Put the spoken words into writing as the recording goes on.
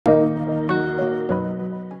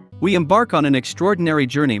We embark on an extraordinary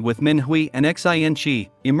journey with Min Hui and Xin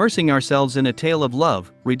Qi, immersing ourselves in a tale of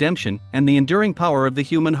love, redemption, and the enduring power of the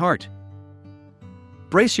human heart.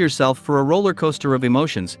 Brace yourself for a roller coaster of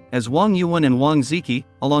emotions, as Wang Yu Wen and Wang Ziqi,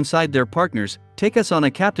 alongside their partners, take us on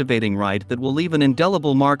a captivating ride that will leave an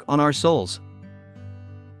indelible mark on our souls.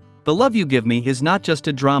 The Love You Give Me is not just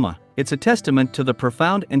a drama, it's a testament to the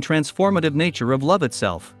profound and transformative nature of love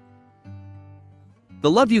itself. The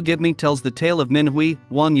Love You Give Me tells the tale of Min Hui,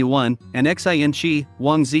 Wang Yu Wen, and Xin Qi,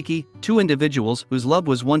 Wang Ziqi, two individuals whose love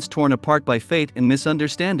was once torn apart by fate and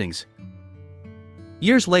misunderstandings.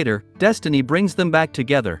 Years later, destiny brings them back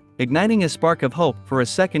together, igniting a spark of hope for a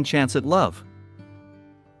second chance at love.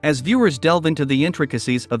 As viewers delve into the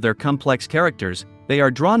intricacies of their complex characters, they are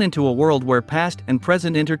drawn into a world where past and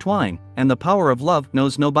present intertwine, and the power of love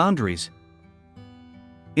knows no boundaries.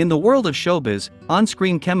 In the world of showbiz,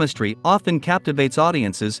 on-screen chemistry often captivates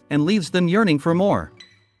audiences and leaves them yearning for more.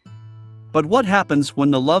 But what happens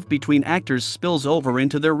when the love between actors spills over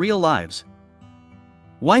into their real lives?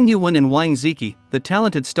 Wang Yu Wen and Wang Ziqi, the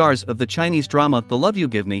talented stars of the Chinese drama The Love You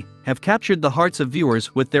Give Me, have captured the hearts of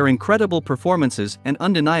viewers with their incredible performances and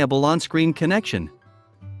undeniable on-screen connection.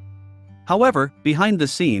 However, behind the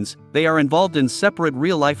scenes, they are involved in separate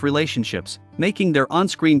real-life relationships, making their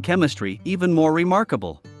on-screen chemistry even more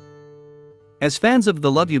remarkable. As fans of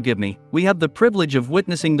The Love You Give Me, we have the privilege of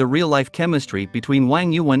witnessing the real-life chemistry between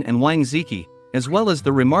Wang Yu Wen and Wang Ziqi, as well as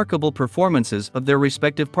the remarkable performances of their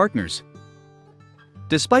respective partners.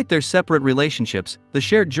 Despite their separate relationships, the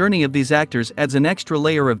shared journey of these actors adds an extra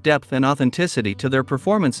layer of depth and authenticity to their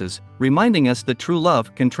performances, reminding us that true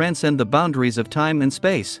love can transcend the boundaries of time and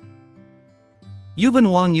space.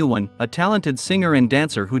 Wang Yu Wen, a talented singer and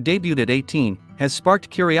dancer who debuted at 18, has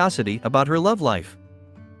sparked curiosity about her love life.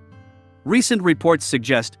 Recent reports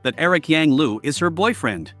suggest that Eric Yang Lu is her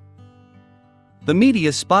boyfriend. The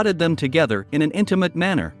media spotted them together in an intimate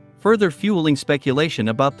manner, further fueling speculation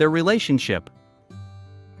about their relationship.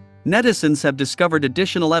 Netizens have discovered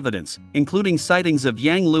additional evidence, including sightings of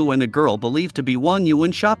Yang Lu and a girl believed to be Wang Yu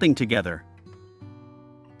Wen shopping together.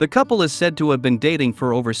 The couple is said to have been dating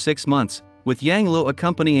for over 6 months, with Yang Lu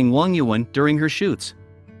accompanying Wang Yu Wen during her shoots.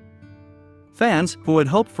 Fans, who had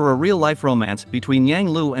hoped for a real-life romance between Yang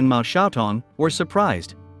Lu and Mao Xiaotong, were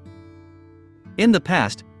surprised. In the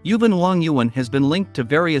past, Wang Yu Wen has been linked to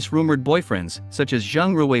various rumored boyfriends, such as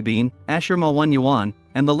Zheng Ruibin, Asher Ma Yuan,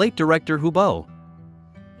 and the late director Hu Bo.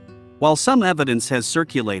 While some evidence has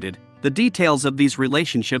circulated, the details of these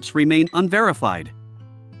relationships remain unverified.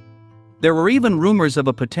 There were even rumors of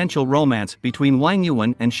a potential romance between Wang Yu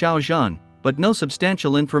Wen and Xiao Zhan, but no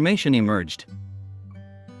substantial information emerged.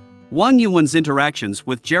 Wang Yu Wen's interactions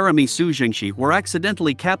with Jeremy Su Jingxi were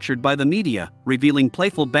accidentally captured by the media, revealing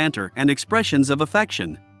playful banter and expressions of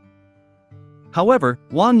affection. However,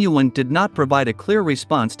 Wang Yu Wen did not provide a clear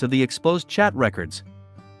response to the exposed chat records.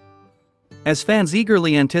 As fans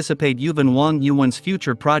eagerly anticipate Wang Yu Wen's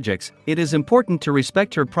future projects, it is important to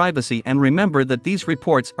respect her privacy and remember that these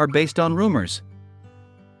reports are based on rumors.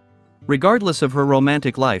 Regardless of her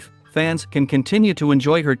romantic life, fans can continue to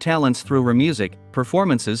enjoy her talents through her music,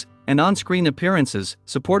 performances, and on-screen appearances,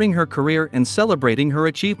 supporting her career and celebrating her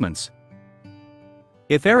achievements.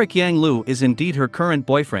 If Eric Yang Lu is indeed her current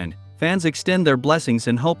boyfriend, fans extend their blessings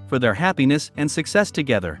and hope for their happiness and success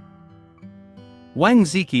together. Wang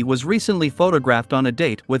Ziqi was recently photographed on a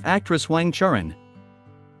date with actress Wang Ziqi.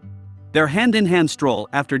 Their hand-in-hand stroll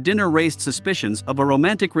after dinner raised suspicions of a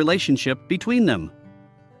romantic relationship between them.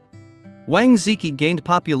 Wang Ziqi gained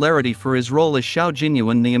popularity for his role as Xiao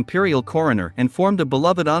Jinyuan, the imperial coroner, and formed a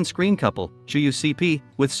beloved on-screen couple, Zhu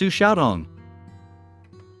with Su Xiaodong.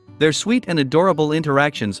 Their sweet and adorable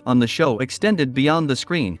interactions on the show extended beyond the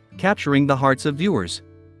screen, capturing the hearts of viewers.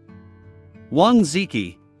 Wang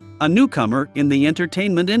Ziqi, a newcomer in the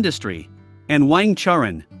entertainment industry, and Wang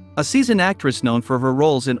Ziqi, a seasoned actress known for her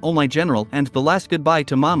roles in Oh My General and The Last Goodbye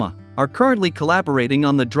to Mama, are currently collaborating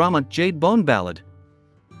on the drama Jade Bone Ballad.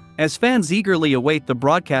 As fans eagerly await the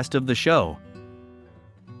broadcast of the show.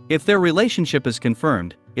 If their relationship is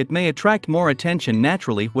confirmed, it may attract more attention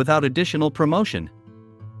naturally without additional promotion.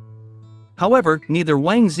 However, neither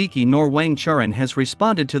Wang Ziqi nor Wang Ziqi has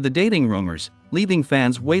responded to the dating rumors, leaving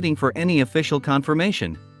fans waiting for any official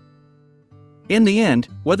confirmation. In the end,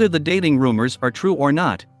 whether the dating rumors are true or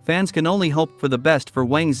not, fans can only hope for the best for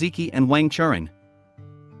Wang Ziqi and Wang Ziqi.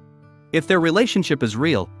 If their relationship is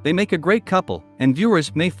real, they make a great couple, and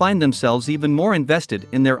viewers may find themselves even more invested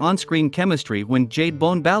in their on-screen chemistry when Jade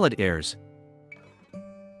Bone Ballad airs.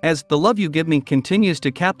 As The Love You Give Me continues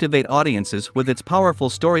to captivate audiences with its powerful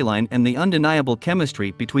storyline and the undeniable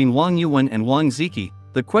chemistry between Wang Yu Wen and Wang Ziqi,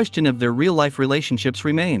 the question of their real-life relationships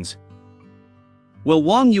remains. Will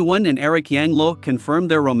Wang Yu Wen and Eric Yang confirm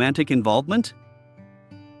their romantic involvement?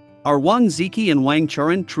 Are Wang Ziqi and Wang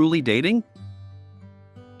Churen truly dating?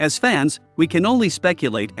 As fans, we can only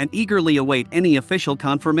speculate and eagerly await any official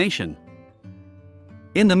confirmation.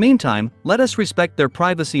 In the meantime, let us respect their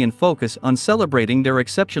privacy and focus on celebrating their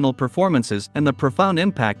exceptional performances and the profound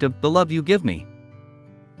impact of The Love You Give Me.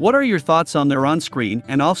 What are your thoughts on their on-screen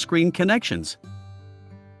and off-screen connections?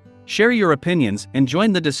 Share your opinions and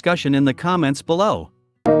join the discussion in the comments below.